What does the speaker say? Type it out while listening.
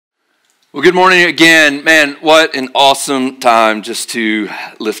Well, good morning again. Man, what an awesome time just to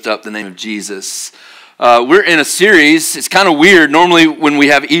lift up the name of Jesus. We're in a series. It's kind of weird. Normally when we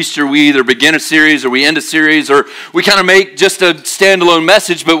have Easter, we either begin a series or we end a series, or we kind of make just a standalone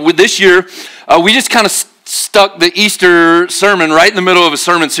message. But with this year, we just kind of stuck the Easter sermon right in the middle of a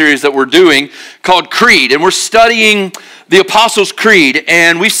sermon series that we're doing called Creed. And we're studying the Apostles' Creed,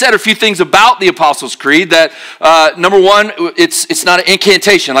 and we've said a few things about the Apostles' Creed that, number one, it's not an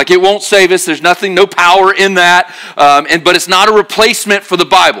incantation. Like, it won't save us. There's nothing, no power in that, but it's not a replacement for the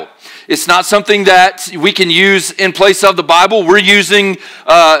Bible. It's not something that we can use in place of the Bible. We're using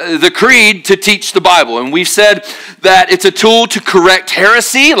the Creed to teach the Bible. And we've said that it's a tool to correct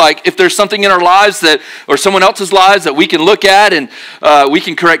heresy. Like, if there's something in our lives that, or someone else's lives that we can look at and we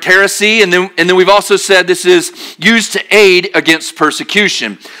can correct heresy. And then we've also said this is used to aid against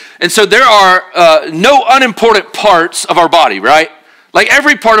persecution. And so there are no unimportant parts of our body, right? Like,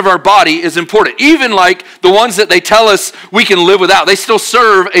 every part of our body is important. Even like the ones that they tell us we can live without, they still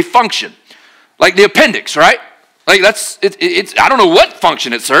serve a function. Like the appendix, right? Like, that's, it's I don't know what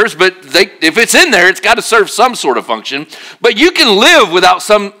function it serves, but if it's in there, it's got to serve some sort of function. But you can live without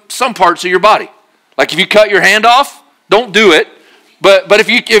some parts of your body. Like, if you cut your hand off, don't do it. But if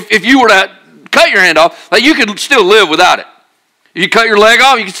you were to cut your hand off, like, you could still live without it. If you cut your leg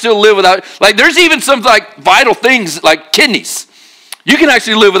off, you can still live without it. Like, there's even some like vital things like kidneys. You can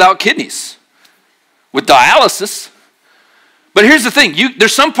actually live without kidneys with dialysis. But here's the thing.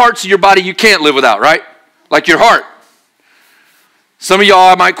 There's some parts of your body you can't live without, right? Like your heart. Some of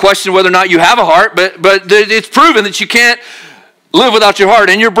y'all might question whether or not you have a heart, but it's proven that you can't live without your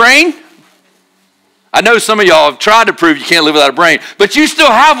heart. And your brain? I know some of y'all have tried to prove you can't live without a brain, but you still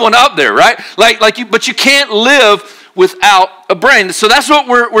have one up there, right? But you can't live without a brain. So that's what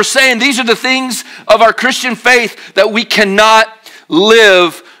we're saying. These are the things of our Christian faith that we cannot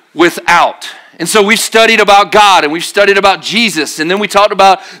live without. And so we've studied about God, and we've studied about Jesus, and then we talked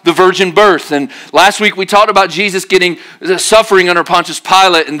about the virgin birth, and last week we talked about Jesus getting suffering under Pontius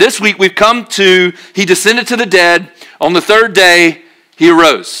Pilate, and this week we've come to, he descended to the dead, on the third day he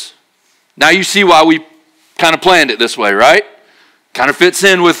arose. Now you see why we kind of planned it this way, right? Kind of fits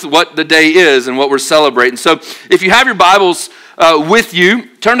in with what the day is and what we're celebrating. So if you have your Bibles with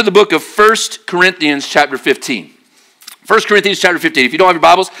you, turn to the book of 1 Corinthians chapter 15. 1 Corinthians chapter 15. If you don't have your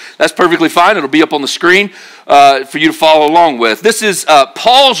Bibles, that's perfectly fine. It'll be up on the screen for you to follow along with. This is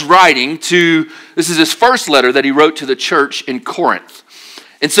Paul's writing to, this is his first letter that he wrote to the church in Corinth.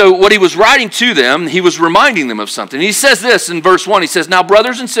 And so what he was writing to them, he was reminding them of something. He says this in verse 1. He says, "Now,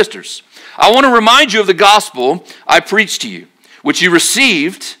 brothers and sisters, I want to remind you of the gospel I preached to you, which you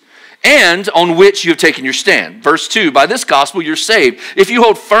received and on which you have taken your stand." Verse 2, "By this gospel you're saved, if you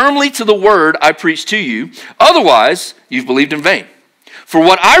hold firmly to the word I preached to you. Otherwise, you've believed in vain. For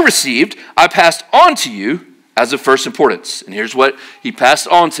what I received, I passed on to you as of first importance." And here's what he passed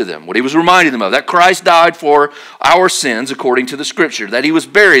on to them, what he was reminding them of. That Christ died for our sins according to the Scripture. That he was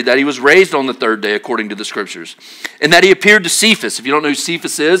buried, that he was raised on the third day according to the Scriptures. And that he appeared to Cephas. If you don't know who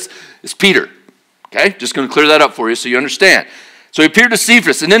Cephas is, it's Peter. Okay, just going to clear that up for you so you understand. So he appeared to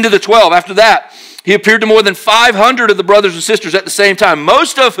Cephas, and then to the 12. After that, he appeared to more than 500 of the brothers and sisters at the same time,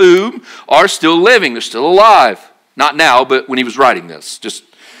 most of whom are still living. They're still alive. Not now, but when he was writing this. Just,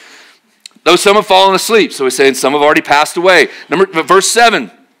 though some have fallen asleep. So he's saying some have already passed away. Verse 7.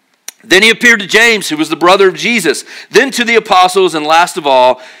 "Then he appeared to James, who was the brother of Jesus. Then to the apostles, and last of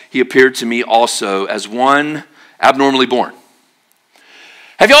all, he appeared to me also as one abnormally born."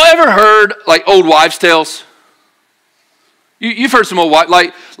 Have y'all ever heard like old wives' tales? You've heard some old wives,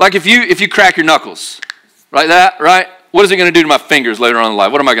 like if you crack your knuckles, right? What is it going to do to my fingers later on in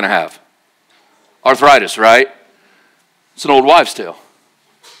life? What am I going to have? Arthritis, right? It's an old wives' tale.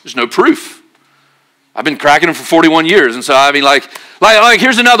 There's no proof. I've been cracking them for 41 years, and so I mean, like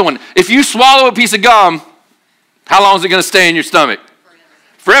here's another one. If you swallow a piece of gum, how long is it going to stay in your stomach?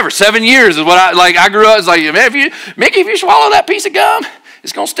 Forever. 7 years is what I grew up. It's like, man, if you swallow that piece of gum,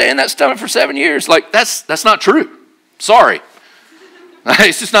 it's going to stay in that stomach for 7 years. Like, that's not true. Sorry.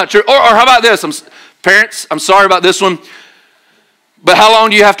 It's just not true. Or how about this? Parents, I'm sorry about this one, but how long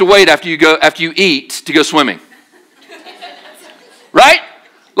do you have to wait after you eat to go swimming? Right?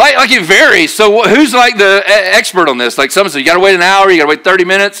 Like it varies. So who's like the expert on this? Like someone said, you got to wait an hour, you got to wait 30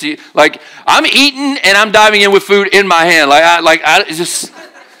 minutes. I'm eating and I'm diving in with food in my hand.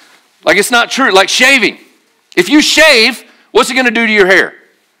 It's not true. Like shaving. If you shave, what's it going to do to your hair?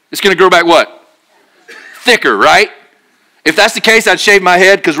 It's going to grow back what? Thicker, right? If that's the case, I'd shave my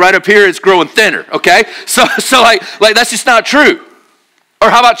head because right up here it's growing thinner, okay? So that's just not true.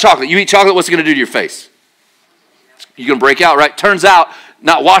 Or how about chocolate? You eat chocolate, what's it going to do to your face? You're going to break out, right? Turns out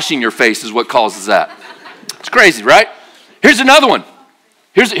not washing your face is what causes that. It's crazy, right? Here's another one.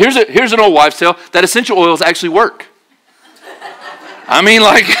 Here's an old wives' tale that essential oils actually work. I mean,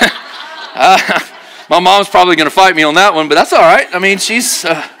 like, my mom's probably going to fight me on that one, but that's all right. I mean, she's...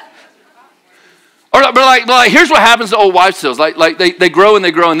 But like, here's what happens to old wives' tales. Like they grow and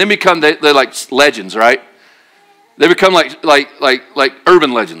then become they're like legends, right? They become like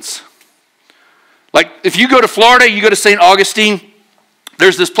urban legends. Like if you go to Florida, you go to St. Augustine.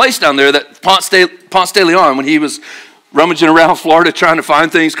 There's this place down there that Ponce de Leon, when he was rummaging around Florida trying to find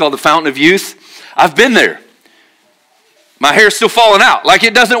things, called the Fountain of Youth. I've been there. My hair's still falling out. Like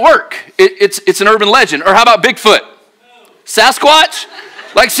it doesn't work. It's an urban legend. Or how about Bigfoot? Sasquatch?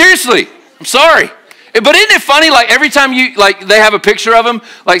 Like seriously, I'm sorry. But isn't it funny, like every time they have a picture of him,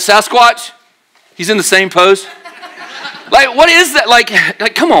 like Sasquatch, he's in the same pose. Like, what is that?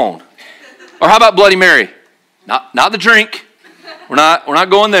 Like, come on. Or how about Bloody Mary? Not the drink. We're not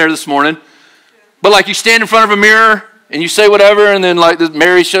going there this morning. But like you stand in front of a mirror and you say whatever, and then like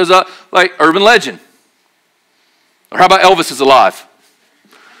Mary shows up, like urban legend. Or how about Elvis is alive?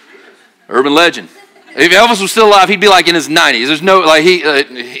 Urban legend. If Elvis was still alive, he'd be like in his 90s. There's no,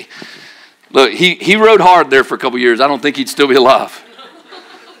 like Look, he rode hard there for a couple years. I don't think he'd still be alive.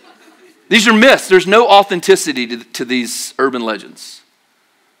 These are myths. There's no authenticity to these urban legends.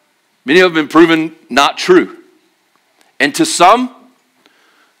 Many have been proven not true. And to some,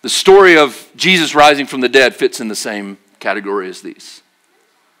 the story of Jesus rising from the dead fits in the same category as these.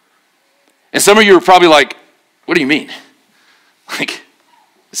 And some of you are probably like, what do you mean? Like,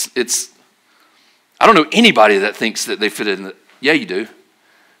 it's I don't know anybody that thinks that they fit in. Yeah, you do.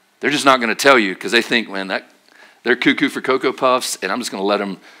 They're just not going to tell you because they think, man, they're cuckoo for Cocoa Puffs, and I'm just going to let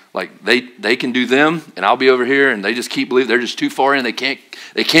them, like, they can do them, and I'll be over here, and they just keep believing they're just too far in. They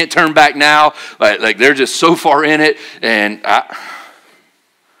can't turn back now. Like they're just so far in it.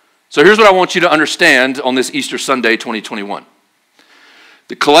 So here's what I want you to understand on this Easter Sunday 2021.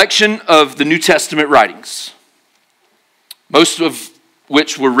 The collection of the New Testament writings, most of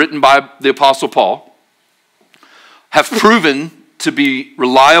which were written by the Apostle Paul, have proven to be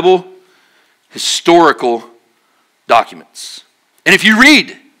reliable, historical documents. And if you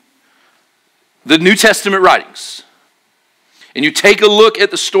read the New Testament writings and you take a look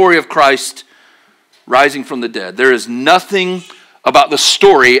at the story of Christ rising from the dead, there is nothing about the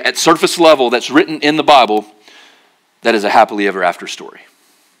story at surface level that's written in the Bible that is a happily ever after story.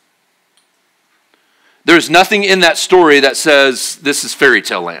 There's nothing in that story that says this is fairy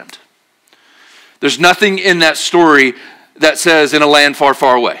tale land. There's nothing in that story that says in a land far,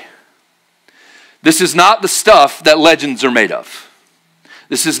 far away. This is not the stuff that legends are made of.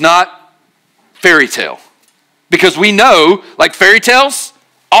 This is not fairy tale. Because we know, like fairy tales,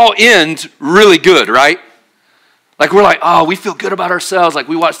 all end really good, right? Like we're like, oh, we feel good about ourselves. Like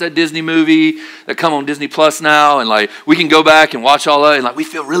we watched that Disney movie that come on Disney Plus now, and like we can go back and watch all that, and like we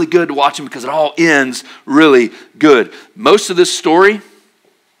feel really good to watch them because it all ends really good. Most of this story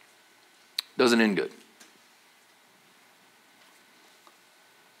doesn't end good.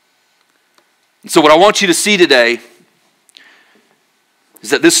 And so what I want you to see today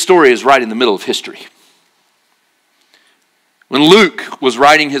is that this story is right in the middle of history. When Luke was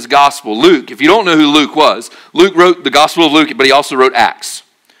writing his gospel, Luke, if you don't know who Luke was, Luke wrote the Gospel of Luke, but he also wrote Acts.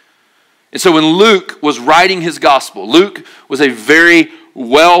 And so when Luke was writing his gospel, Luke was a very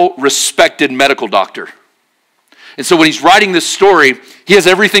well-respected medical doctor. And so when he's writing this story, he has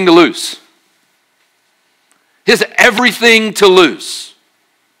everything to lose. He has everything to lose.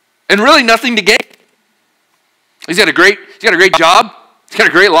 And really nothing to gain. He's got a great job. He's got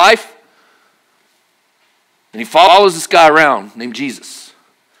a great life. And he follows this guy around named Jesus.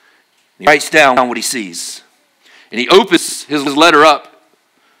 He writes down what he sees. And he opens his letter up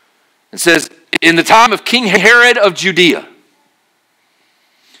and says, in the time of King Herod of Judea,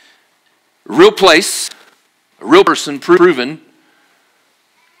 a real place, a real person proven.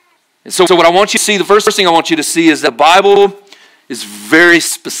 And so what I want you to see, the first thing I want you to see is the Bible is very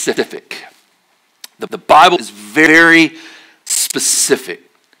specific. The Bible is very specific.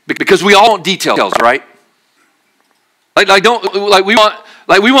 Because we all want details, right? We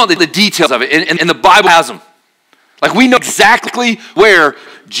want the details of it, and the Bible has them. Like we know exactly where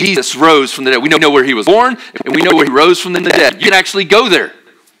Jesus rose from the dead. We know where he was born, and we know where he rose from the dead. You can actually go there.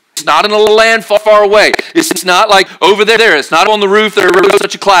 It's not in a little land far, far away. It's not like over there. It's not on the roof there was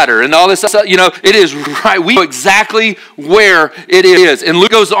such a clatter and all this stuff. You know, it is right. We know exactly where it is. And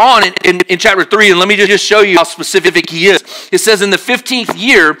Luke goes on in chapter 3, and let me just show you how specific he is. It says, in the 15th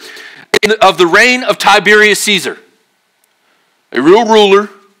year of the reign of Tiberius Caesar, a real ruler,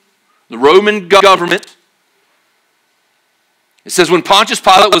 the Roman government, It says when Pontius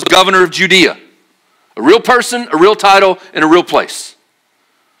Pilate was governor of Judea. A real person, a real title, and a real place.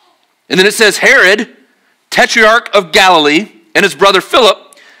 And then it says Herod, tetrarch of Galilee, and his brother Philip,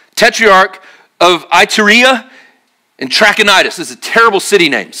 tetrarch of Iturea and Trachonitis. This is terrible city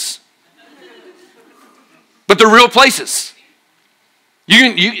names. But they're real places.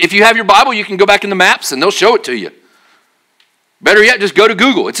 If you have your Bible, you can go back in the maps and they'll show it to you. Better yet, just go to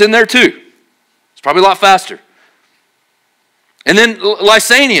Google. It's in there too. It's probably a lot faster. And then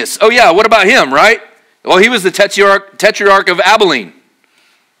Lysanias. Oh yeah, what about him, right? Well, he was the tetrarch of Abilene,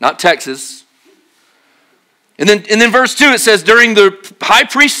 not Texas. And then verse 2, it says, during the high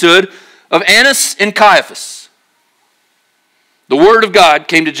priesthood of Annas and Caiaphas, the word of God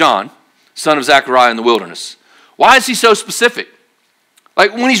came to John, son of Zechariah, in the wilderness. Why is he so specific?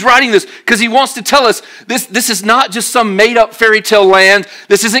 Like when he's writing this, because he wants to tell us this is not just some made-up fairy tale land.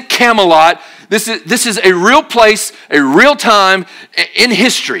 This isn't Camelot. This is a real place, a real time in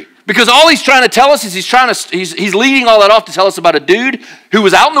history. Because all he's trying to tell us is he's leading all that off to tell us about a dude who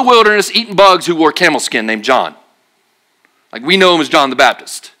was out in the wilderness eating bugs who wore camel skin named John. Like we know him as John the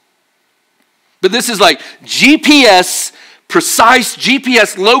Baptist. But this is like precise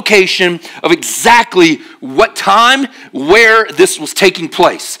GPS location of exactly what time, where this was taking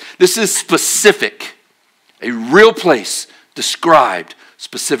place. This is specific. A real place described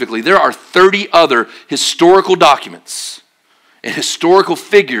specifically. There are 30 other historical documents and historical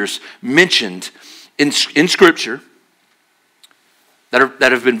figures mentioned in Scripture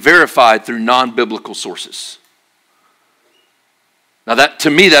that have been verified through non-biblical sources. Now to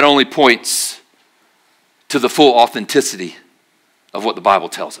me, that only points to the full authenticity of what the Bible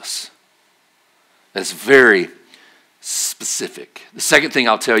tells us. That's very specific. The second thing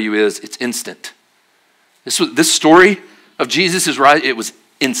I'll tell you is it's instant. This story of Jesus is right. It was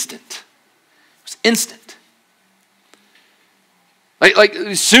instant. It was instant. Like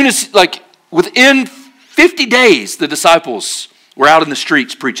as soon as, like within 50 days, the disciples were out in the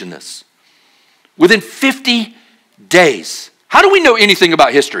streets preaching this. Within 50 days. How do we know anything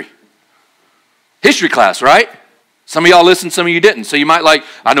about history? History class, right? Some of y'all listened, some of you didn't. So you might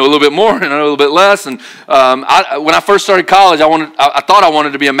I know a little bit more and I know a little bit less. And when I first started college, I thought I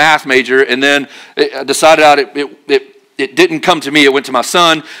wanted to be a math major, and then I decided out it didn't come to me. It went to my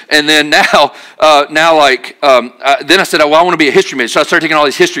son. And then then I said, well, I want to be a history major. So I started taking all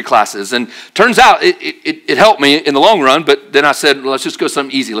these history classes. And turns out it helped me in the long run. But then I said, well, let's just go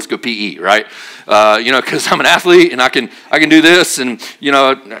something easy. Let's go PE, right? Because I'm an athlete and I can do this. And,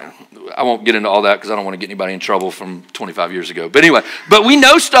 I won't get into all that because I don't want to get anybody in trouble from 25 years ago. But anyway, we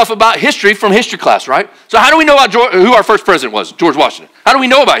know stuff about history from history class, right? So how do we know about who our first president was? George Washington. How do we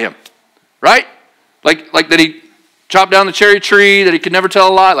know about him? Right? Like that he chopped down the cherry tree, that he could never tell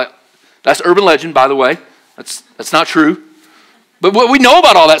a lie. That's urban legend, by the way. That's not true. But we know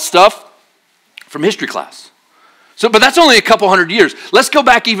about all that stuff from history class. But that's only a couple hundred years. Let's go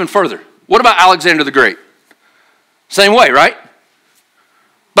back even further. What about Alexander the Great? Same way, right?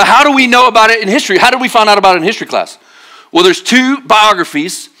 But how do we know about it in history? How did we find out about it in history class? Well, there's two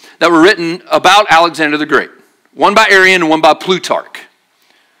biographies that were written about Alexander the Great. One by Arrian and one by Plutarch.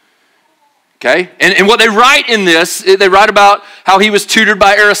 Okay? And what they write in this, they write about how he was tutored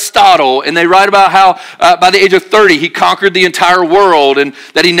by Aristotle, and they write about how by the age of 30 he conquered the entire world, and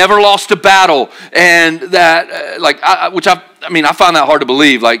that he never lost a battle, and that, I find that hard to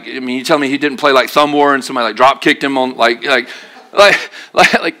believe. You tell me he didn't play thumb war and somebody drop kicked him on,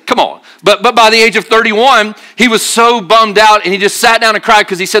 come on. But by the age of 31, he was so bummed out and he just sat down and cried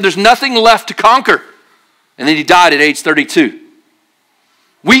because he said there's nothing left to conquer. And then he died at age 32.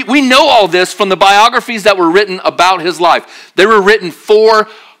 We know all this from the biographies that were written about his life. They were written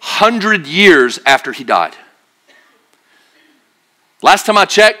 400 years after he died. Last time I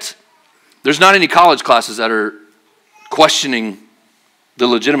checked, there's not any college classes that are questioning the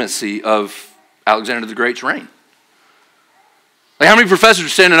legitimacy of Alexander the Great's reign. How many professors are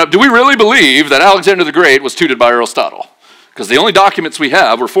standing up? Do we really believe that Alexander the Great was tutored by Aristotle? Because the only documents we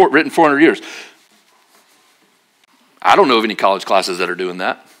have were written 400 years. I don't know of any college classes that are doing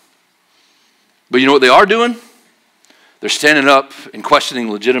that. But you know what they are doing? They're standing up and questioning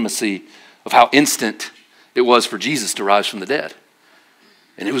the legitimacy of how instant it was for Jesus to rise from the dead.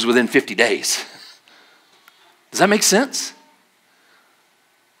 And it was within 50 days. Does that make sense?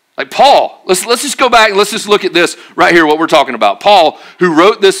 Paul, let's just go back and let's just look at this right here, what we're talking about. Paul, who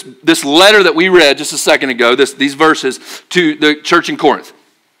wrote this letter that we read just a second ago, these verses to the church in Corinth.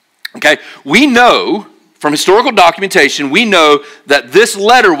 Okay, we know from historical documentation, we know that this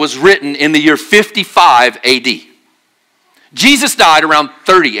letter was written in the year 55 AD. Jesus died around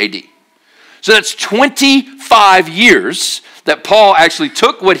 30 AD. So that's 25 years that Paul actually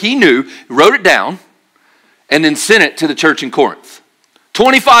took what he knew, wrote it down, and then sent it to the church in Corinth.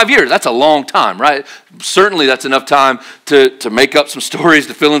 25 years, that's a long time, right? Certainly that's enough time to make up some stories,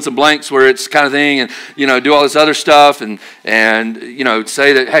 to fill in some blanks where it's kind of thing, and, do all this other stuff, and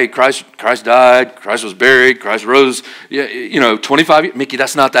say that, hey, Christ died, Christ was buried, Christ rose, 25 years. Mickey,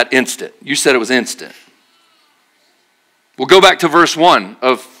 that's not that instant. You said it was instant. We'll go back to verse 1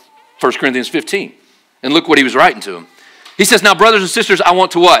 of 1 Corinthians 15, and look what he was writing to them. He says, now, brothers and sisters, I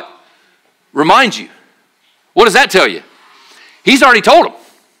want to what? Remind you. What does that tell you? He's already told them.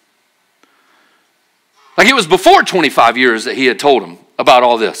 Like it was before 25 years that he had told them about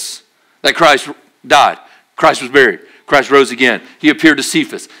all this. That Christ died. Christ was buried. Christ rose again. He appeared to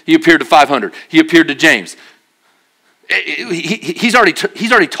Cephas. He appeared to 500. He appeared to James. He's already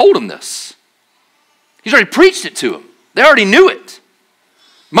told them this. He's already preached it to them. They already knew it.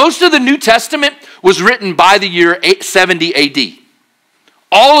 Most of the New Testament was written by the year 70 AD.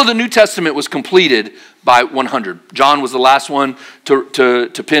 All of the New Testament was completed by 100. John was the last one to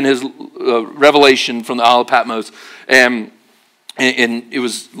pen his revelation from the Isle of Patmos, and it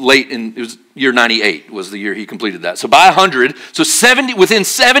was it was year 98 was the year he completed that. So by 100, so within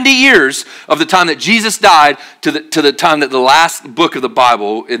 70 years of the time that Jesus died to the time that the last book of the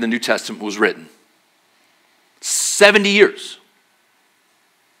Bible in the New Testament was written. 70 years.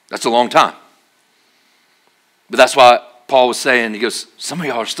 That's a long time. But that's why Paul was saying, he goes, some of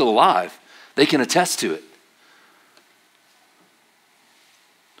y'all are still alive. They can attest to it.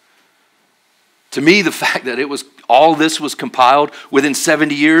 To me, the fact that all this was compiled within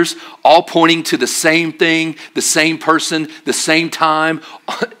 70 years, all pointing to the same thing, the same person, the same time,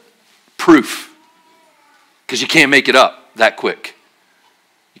 proof. Because you can't make it up that quick.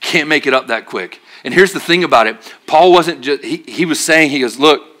 You can't make it up that quick. And here's the thing about it. Paul wasn't just, he was saying, he goes,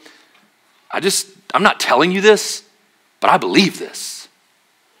 look, I'm not telling you this, but I believe this.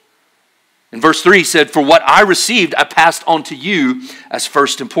 In verse 3, he said, for what I received, I passed on to you as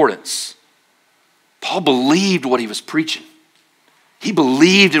first importance. Paul believed what he was preaching. He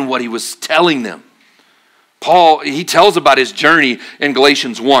believed in what he was telling them. Paul, he tells about his journey in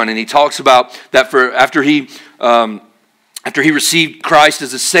Galatians 1, and he talks about that after he received Christ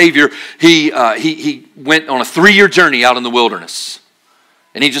as a Savior, he went on a 3-year journey out in the wilderness.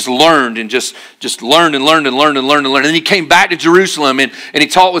 And he just learned and just learned and learned and learned and learned and learned. And then he came back to Jerusalem and he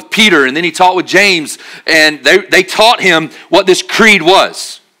taught with Peter, and then he taught with James, and they taught him what this creed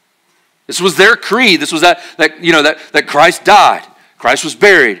was. This was their creed. This was that Christ died, Christ was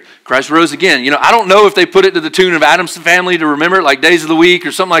buried, Christ rose again. I don't know if they put it to the tune of Adam's family to remember it, like days of the week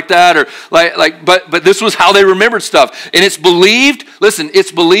or something like that, or but this was how they remembered stuff. And it's believed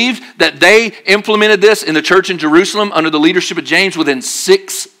that they implemented this in the church in Jerusalem under the leadership of James within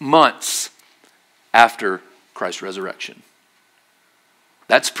 6 months after Christ's resurrection.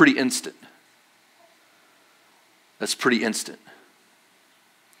 That's pretty instant. That's pretty instant.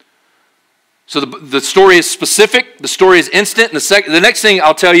 So the story is specific, the story is instant, and the next thing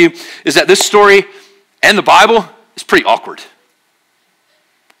I'll tell you is that this story and the Bible is pretty awkward.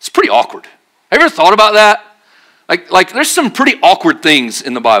 It's pretty awkward. Have you ever thought about that? Like there's some pretty awkward things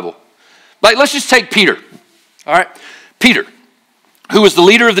in the Bible. Like, let's just take Peter, all right? Peter, who was the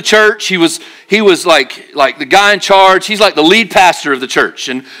leader of the church. He was like the guy in charge. He's like the lead pastor of the church,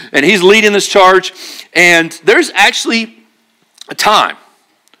 and he's leading this charge. And there's actually a time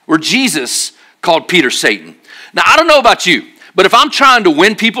where Jesus called Peter Satan. Now, I don't know about you, but if I'm trying to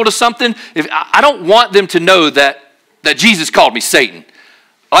win people to something, I don't want them to know that Jesus called me Satan.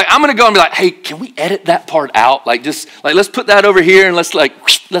 Like, I'm going to go and be like, hey, can we edit that part out? Let's put that over here and let's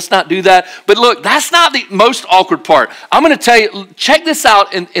not do that. But look, that's not the most awkward part. I'm going to tell you, check this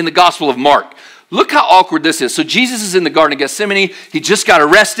out in the Gospel of Mark. Look how awkward this is. So Jesus is in the Garden of Gethsemane. He just got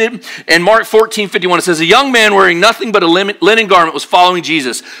arrested. And Mark 14:51, it says, a young man wearing nothing but a linen garment was following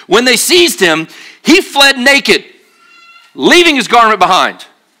Jesus. When they seized him, he fled naked, leaving his garment behind.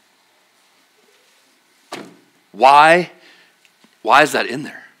 Why is that in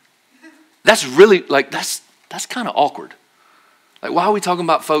there? That's really, that's kind of awkward. Like, why are we talking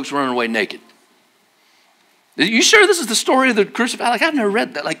about folks running away naked? Are you sure this is the story of the crucifixion? I've never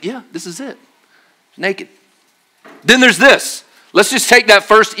read that. Yeah, this is it. Naked. Then there's this. Let's just take that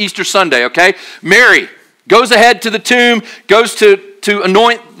first Easter Sunday, okay? Mary goes ahead to the tomb, goes to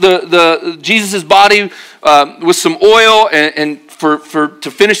anoint the Jesus' body with some oil and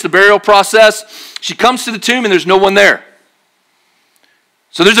to finish the burial process. She comes to the tomb and there's no one there.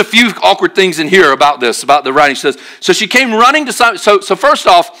 So there's a few awkward things in here about this, about the writing. She says, so she came running to Simon. So first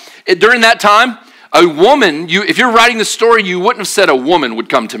off, during that time, a woman, if you're writing the story, you wouldn't have said a woman would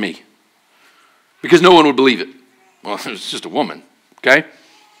come to me, because no one would believe it. Well, it was just a woman, okay?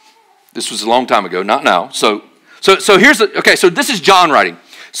 This was a long time ago, not now. So this is John writing.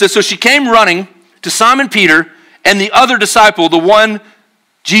 So she came running to Simon Peter and the other disciple, the one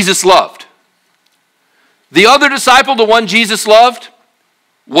Jesus loved. The other disciple, the one Jesus loved,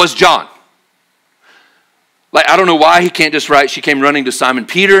 was John. Like, I don't know why he can't just write, she came running to Simon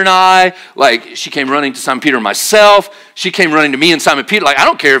Peter and I. Like, she came running to Simon Peter and myself. She came running to me and Simon Peter. Like, I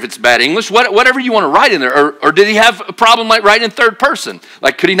don't care if it's bad English, whatever you want to write in there. Or did he have a problem like writing in third person?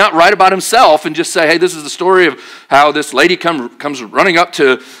 Like, could he not write about himself and just say, hey, this is the story of how this lady comes running up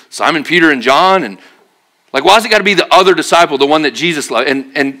to Simon Peter and John? And like, why's it got to be the other disciple, the one that Jesus loved?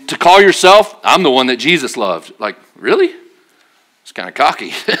 And to call yourself, I'm the one that Jesus loved. Like, really? It's kind of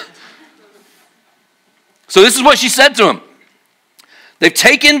cocky. So this is what she said to him. They've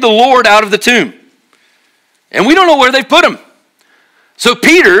taken the Lord out of the tomb, and we don't know where they've put him. So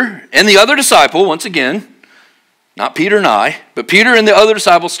Peter and the other disciple, once again, not Peter and I, but Peter and the other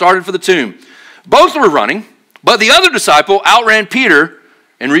disciple started for the tomb. Both were running, but the other disciple outran Peter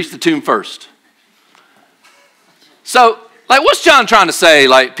and reached the tomb first. So, like, what's John trying to say?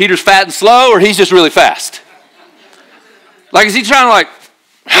 Like, Peter's fat and slow, or he's just really fast? Like, is he trying to like,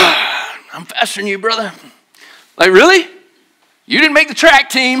 I'm faster than you, brother? Like, really? You didn't make the track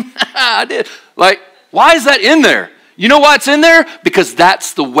team. I did. Like, why is that in there? You know why it's in there? Because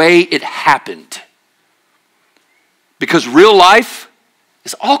that's the way it happened. Because real life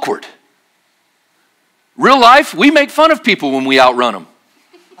is awkward. Real life, we make fun of people when we outrun them.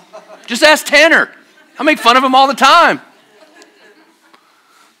 Just ask Tanner. I make fun of him all the time.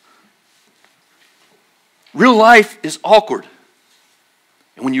 Real life is awkward.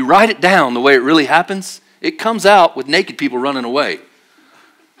 And when you write it down the way it really happens, it comes out with naked people running away.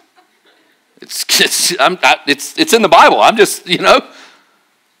 It's in the Bible. I'm just, It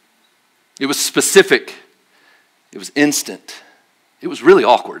was specific. It was instant. It was really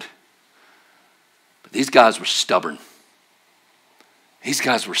awkward. But these guys were stubborn. These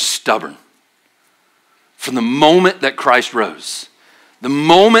guys were stubborn. From the moment that Christ rose, the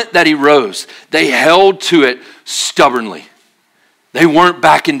moment that he rose, they held to it stubbornly. They weren't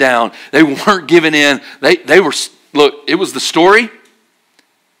backing down. They weren't giving in. They were, look, it was the story,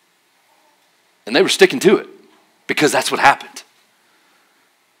 and they were sticking to it because that's what happened.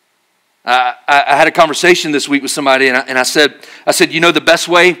 I had a conversation this week with somebody, and I said, the best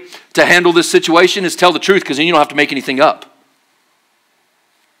way to handle this situation is tell the truth, because then you don't have to make anything up.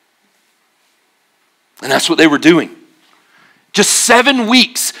 And that's what they were doing. Just 7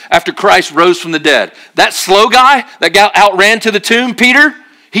 weeks after Christ rose from the dead, that slow guy that outran to the tomb, Peter,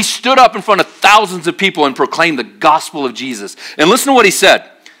 he stood up in front of thousands of people and proclaimed the gospel of Jesus. And listen to what he said.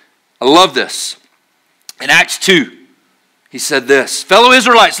 I love this. In Acts 2, he said this, fellow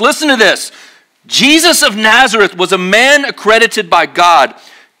Israelites, listen to this. Jesus of Nazareth was a man accredited by God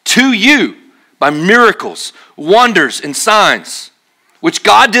to you by miracles, wonders, and signs, which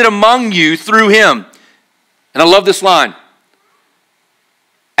God did among you through him. And I love this line.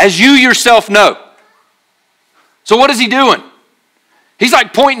 As you yourself know. So what is he doing? He's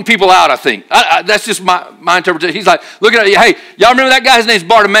like pointing people out, I think. That's just my interpretation. He's like, look at it. Hey, y'all remember that guy? His name's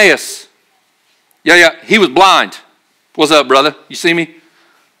Bartimaeus. Yeah. He was blind. What's up, brother? You see me?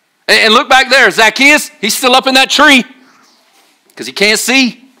 And look back there. Zacchaeus, he's still up in that tree because he can't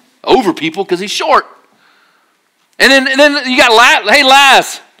see over people because he's short. And then you got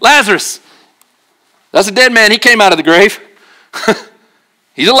Lazarus. That's a dead man. He came out of the grave.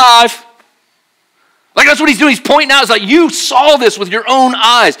 He's alive. Like, that's what he's doing. He's pointing out. It's like, you saw this with your own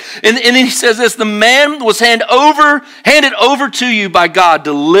eyes. And then he says this, the man was handed over to you by God,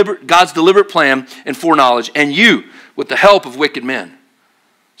 God's deliberate plan and foreknowledge, and you, with the help of wicked men.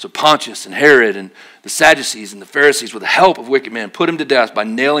 So Pontius and Herod and the Sadducees and the Pharisees, with the help of wicked men, put him to death by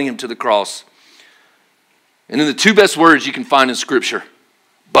nailing him to the cross. And then the two best words you can find in Scripture,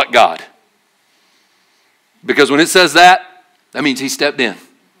 but God. Because when it says that means he stepped in. It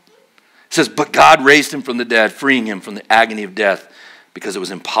says, but God raised him from the dead, freeing him from the agony of death, because it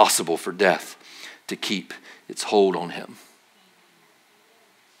was impossible for death to keep its hold on him.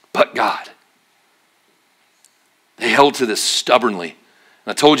 But God. They held to this stubbornly.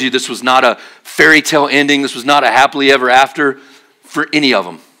 And I told you this was not a fairy tale ending. This was not a happily ever after for any of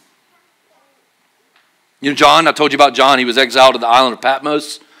them. John, I told you about John. He was exiled to the island of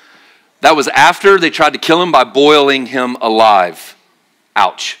Patmos. That was after they tried to kill him by boiling him alive.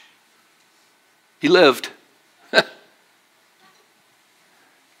 Ouch. He lived. And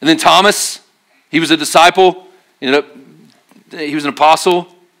then Thomas, he was a disciple. He was an apostle.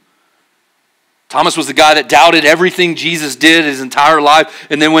 Thomas was the guy that doubted everything Jesus did his entire life.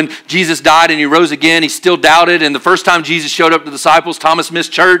 And then when Jesus died and he rose again, he still doubted. And the first time Jesus showed up to the disciples, Thomas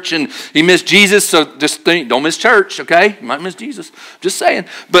missed church and he missed Jesus. So just think, don't miss church, okay? You might miss Jesus. Just saying.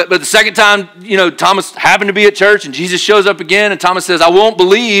 But the second time, Thomas happened to be at church and Jesus shows up again. And Thomas says, I won't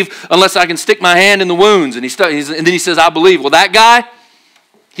believe unless I can stick my hand in the wounds. And then he says, I believe. Well, that guy,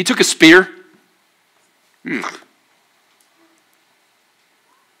 he took a spear.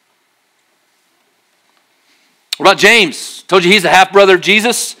 What about James? Told you he's the half-brother of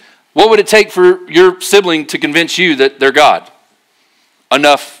Jesus. What would it take for your sibling to convince you that they're God?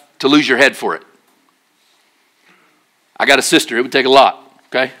 Enough to lose your head for it. I got a sister. It would take a lot,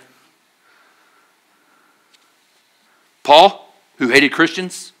 okay? Paul, who hated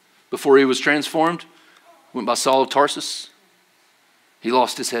Christians before he was transformed, went by Saul of Tarsus. He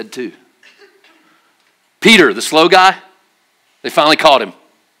lost his head too. Peter, the slow guy, they finally caught him,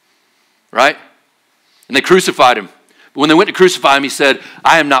 right? And they crucified him. But when they went to crucify him, he said,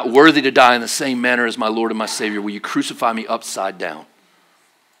 I am not worthy to die in the same manner as my Lord and my Savior. Will you crucify me upside down?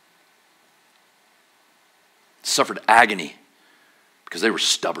 Suffered agony because they were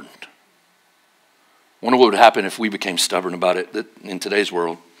stubborn. I wonder what would happen if we became stubborn about it in today's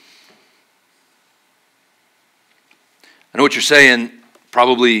world. I know what you're saying.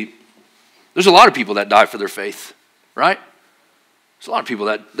 Probably, there's a lot of people that die for their faith, right? There's a lot of people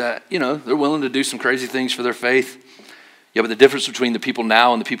that they're willing to do some crazy things for their faith. Yeah, but the difference between the people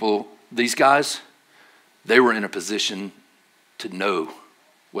now and the people, these guys, they were in a position to know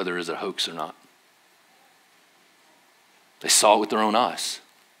whether it's a hoax or not. They saw it with their own eyes.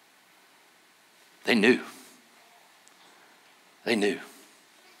 They knew. They knew.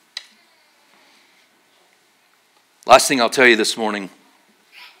 Last thing I'll tell you this morning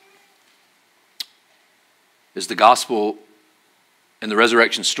is the gospel and the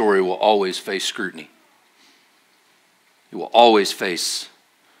resurrection story will always face scrutiny. It will always face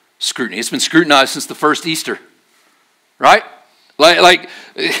scrutiny. It's been scrutinized since the first Easter, right? Like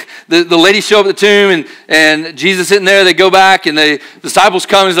the ladies show up at the tomb and Jesus sitting there, they go back and the disciples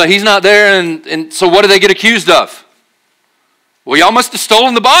come and he's like, he's not there. And so what do they get accused of? Well, y'all must have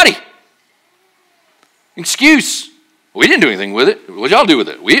stolen the body. Excuse. We didn't do anything with it. What'd y'all do with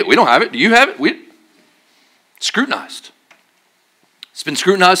it? We don't have it. Do you have it? Scrutinized. It's been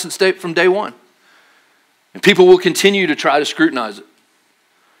scrutinized from day one. And people will continue to try to scrutinize it.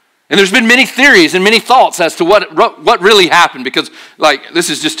 And there's been many theories and many thoughts as to what really happened because, this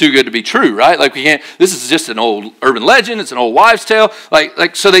is just too good to be true, right? This is just an old urban legend. It's an old wives' tale.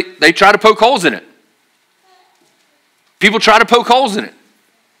 So they try to poke holes in it. People try to poke holes in it.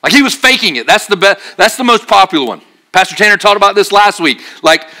 Like he was faking it. That's the most popular one. Pastor Tanner taught about this last week.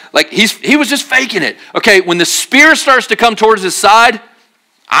 He was just faking it. Okay, when the spear starts to come towards his side,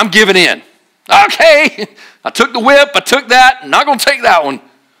 I'm giving in. Okay, I took the whip, I took that, I'm not going to take that one.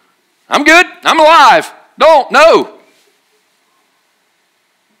 I'm good, I'm alive. No.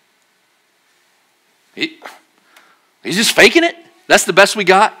 He's just faking it? That's the best we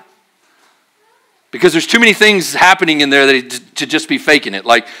got? Because there's too many things happening in there to just be faking it.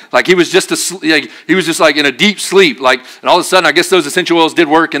 Like he was just in a deep sleep. And all of a sudden, I guess those essential oils did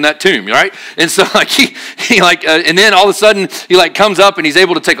work in that tomb, right? And so and then all of a sudden he comes up and he's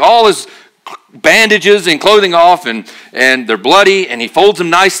able to take all his bandages and clothing off and they're bloody and he folds them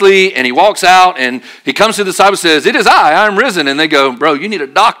nicely and he walks out and he comes to the disciples and says, "It is I'm risen." And they go, "Bro, you need a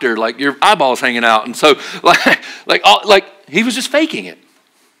doctor. Your eyeball's hanging out." And so he was just faking it.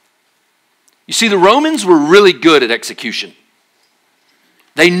 You see, the Romans were really good at execution.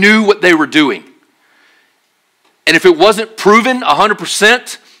 They knew what they were doing. And if it wasn't proven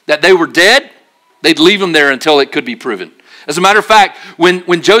 100% that they were dead, they'd leave them there until it could be proven. As a matter of fact,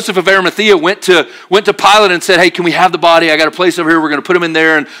 when Joseph of Arimathea went to Pilate and said, "Hey, can we have the body? I got a place over here. We're going to put him in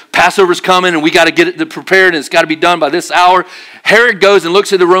there and Passover's coming and we got to get it prepared and it's got to be done by this hour." Herod goes and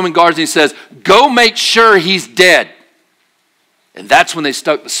looks at the Roman guards and he says, "Go make sure he's dead." And that's when they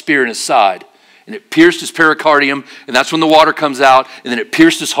stuck the spear in his side. And it pierced his pericardium, and that's when the water comes out, and then it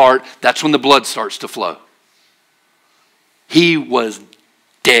pierced his heart. That's when the blood starts to flow. He was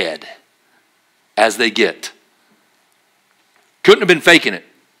dead as they get. Couldn't have been faking it.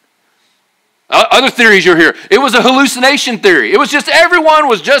 Other theories you'll hear. It was a hallucination theory. It was just everyone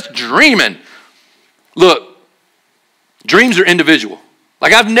was just dreaming. Look, dreams are individual.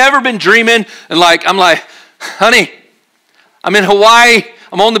 I've never been dreaming, and I'm like, "Honey, I'm in Hawaii.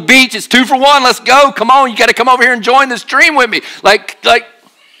 I'm on the beach. It's 2 for 1. Let's go. Come on. You got to come over here and join this dream with me."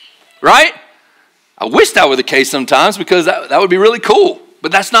 Right? I wish that were the case sometimes because that would be really cool.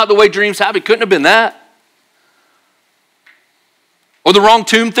 But that's not the way dreams happen. It couldn't have been that. Or the wrong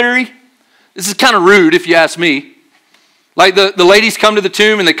tomb theory. This is kind of rude if you ask me. Like the ladies come to the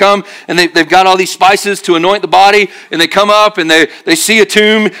tomb and they come and they've got all these spices to anoint the body, and they come up and they see a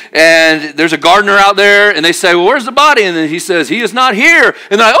tomb and there's a gardener out there and they say, well, where's the body? And then he says, he is not here.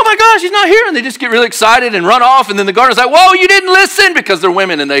 And they're like, oh my gosh, he's not here. And they just get really excited and run off. And then the gardener's like, whoa, you didn't listen, because they're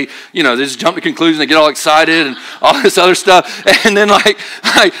women and they just jump to conclusions. They get all excited and all this other stuff. And then like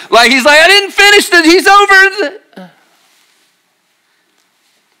he's like, I didn't finish it. He's over.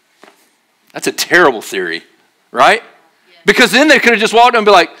 That's a terrible theory, right? Because then they could have just walked up and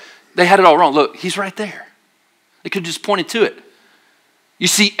be like, they had it all wrong. Look, he's right there. They could have just pointed to it. You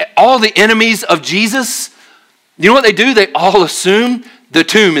see, all the enemies of Jesus, you know what they do? They all assume the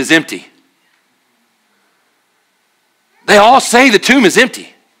tomb is empty. They all say the tomb is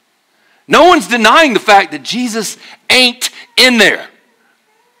empty. No one's denying the fact that Jesus ain't in there.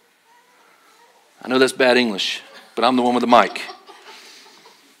 I know that's bad English, but I'm the one with the mic.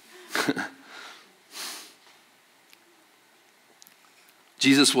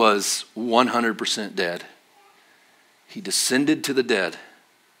 Jesus was 100% dead. He descended to the dead.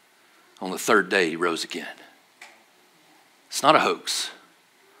 On the third day, he rose again. It's not a hoax.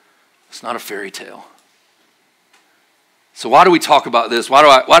 It's not a fairy tale. So why do we talk about this? Why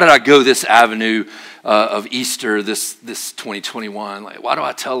did I go this avenue of Easter, this 2021? Like, why do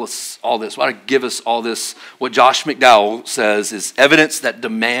I tell us all this? Why do I give us all this? What Josh McDowell says is evidence that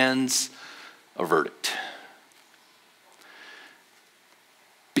demands a verdict.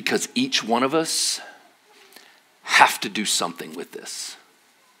 Because each one of us have to do something with this.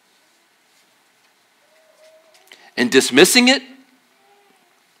 And dismissing it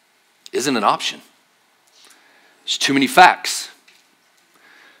isn't an option. There's too many facts.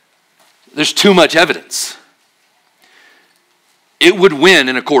 There's too much evidence. It would win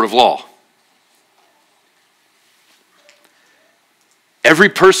in a court of law. Every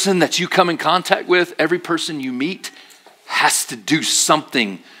person that you come in contact with, every person you meet, has to do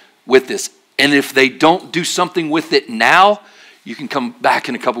something with this. And if they don't do something with it now, you can come back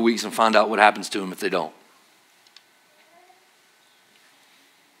in a couple weeks and find out what happens to them if they don't.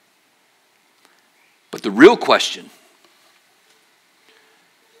 But the real question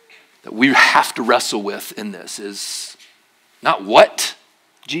that we have to wrestle with in this is not what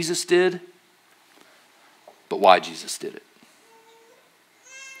Jesus did, but why Jesus did it.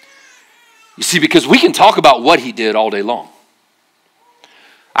 You see, because we can talk about what he did all day long.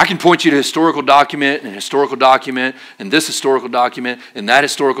 I can point you to historical document and historical document and this historical document and that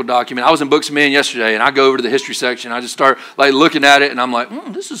historical document. I was in Books of Men yesterday, and I go over to the history section. I just start like looking at it, and I'm like,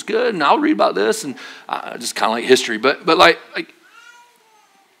 this is good, and I'll read about this, and I just kind of like history. But like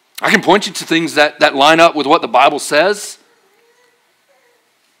I can point you to things that line up with what the Bible says.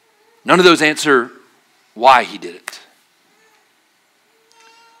 None of those answer why he did it.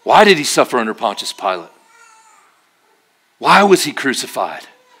 Why did he suffer under Pontius Pilate? Why was he crucified?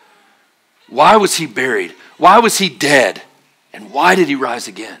 Why was he buried? Why was he dead? And why did he rise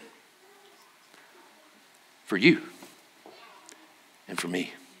again? For you and for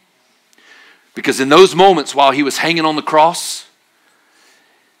me. Because in those moments while he was hanging on the cross,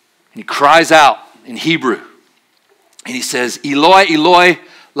 he cries out in Hebrew, and he says, Eloi, Eloi,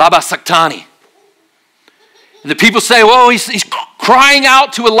 lama sabachthani. And the people say, well, he's crying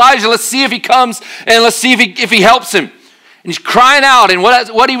out to Elijah. Let's see if he comes, and let's see if he helps him. And he's crying out, and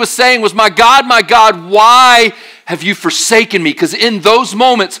what he was saying was, my God, why have you forsaken me? Because in those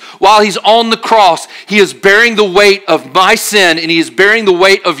moments, while he's on the cross, he is bearing the weight of my sin, and he is bearing the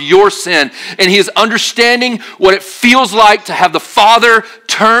weight of your sin. And he is understanding what it feels like to have the Father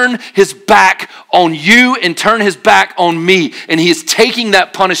turn his back on you and turn his back on me. And he is taking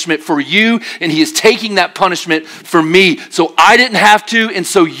that punishment for you, and he is taking that punishment for me. So I didn't have to, and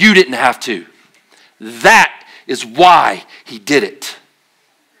so you didn't have to. That is why he did it.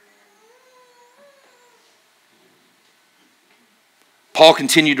 Paul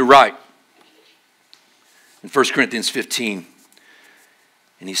continued to write in 1 Corinthians 15,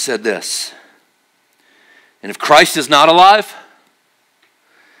 and he said this, and if Christ is not alive,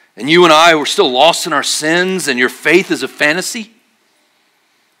 and you and I were still lost in our sins, and your faith is a fantasy,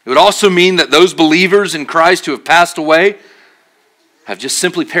 it would also mean that those believers in Christ who have passed away have just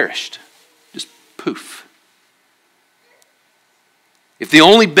simply perished. Just poof. If the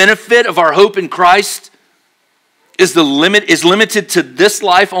only benefit of our hope in Christ is limited to this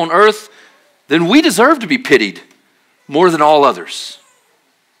life on earth, then we deserve to be pitied more than all others.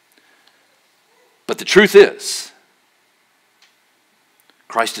 But the truth is,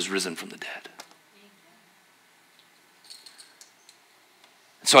 Christ is risen from the dead.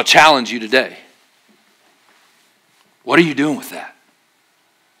 And so I challenge you today. What are you doing with that?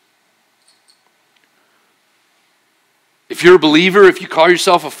 If you're a believer, if you call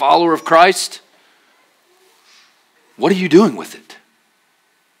yourself a follower of Christ, what are you doing with it?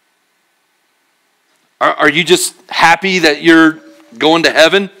 Are you just happy that you're going to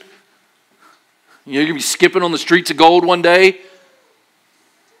heaven? You're going to be skipping on the streets of gold one day?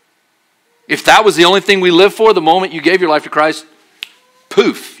 If that was the only thing we live for, the moment you gave your life to Christ,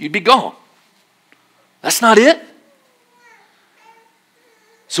 poof, you'd be gone. That's not it.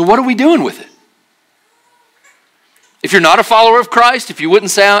 So what are we doing with it? If you're not a follower of Christ, if you wouldn't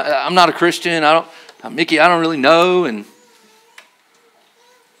say, I'm not a Christian, Mickey, I don't really know, and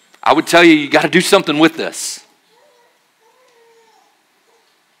I would tell you, you got to do something with this.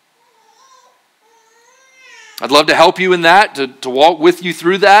 I'd love to help you in that, to walk with you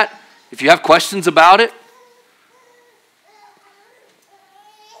through that. If you have questions about it,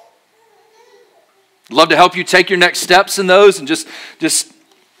 I'd love to help you take your next steps in those and just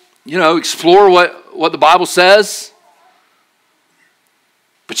explore what the Bible says.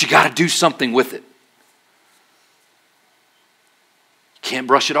 But you got to do something with it. Can't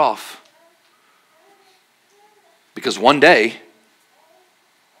brush it off. Because one day,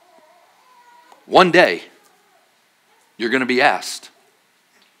 you're going to be asked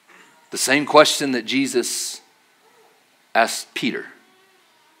the same question that Jesus asked Peter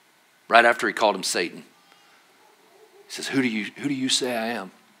right after he called him Satan. He says, who do you say I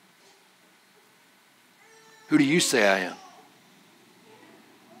am? Who do you say I am?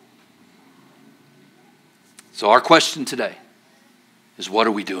 So our question today is, what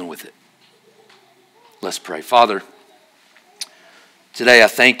are we doing with it? Let's pray. Father, today I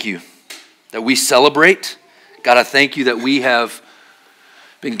thank you that we celebrate. God, I thank you that we have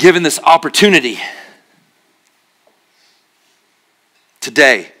been given this opportunity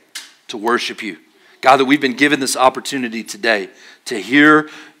today to worship you. God, that we've been given this opportunity today to hear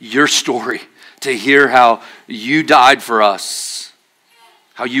your story, to hear how you died for us,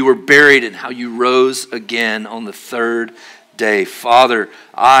 how you were buried and how you rose again on the third day. Father,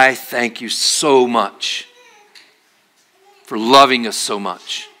 I thank you so much for loving us so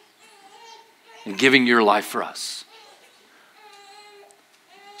much and giving your life for us.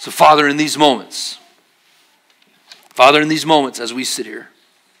 So Father, in these moments as we sit here,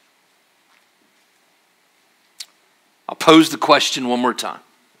 I'll pose the question one more time.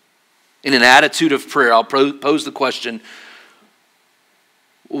 In an attitude of prayer, I'll pose the question,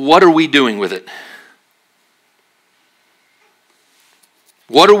 what are we doing with it?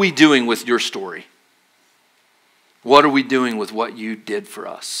 What are we doing with your story? What are we doing with what you did for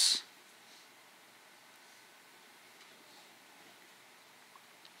us?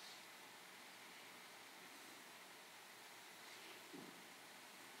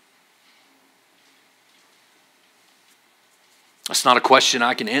 That's not a question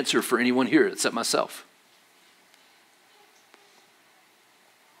I can answer for anyone here except myself.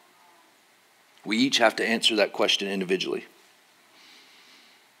 We each have to answer that question individually.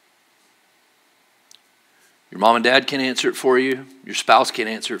 Your mom and dad can't answer it for you. Your spouse can't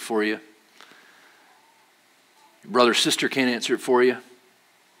answer it for you. Your brother or sister can't answer it for you.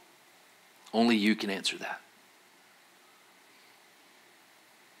 Only you can answer that.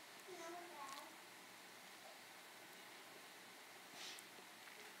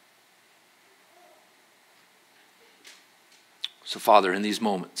 So, Father, in these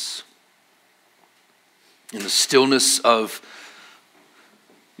moments, in the stillness of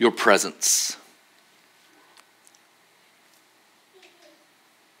your presence,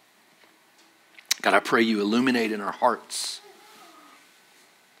 God, I pray you illuminate in our hearts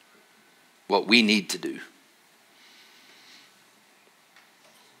what we need to do.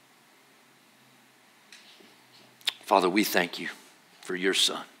 Father, we thank you for your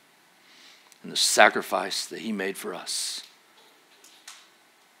Son and the sacrifice that he made for us.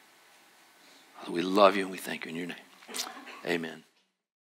 Father, we love you and we thank you in your name. Amen.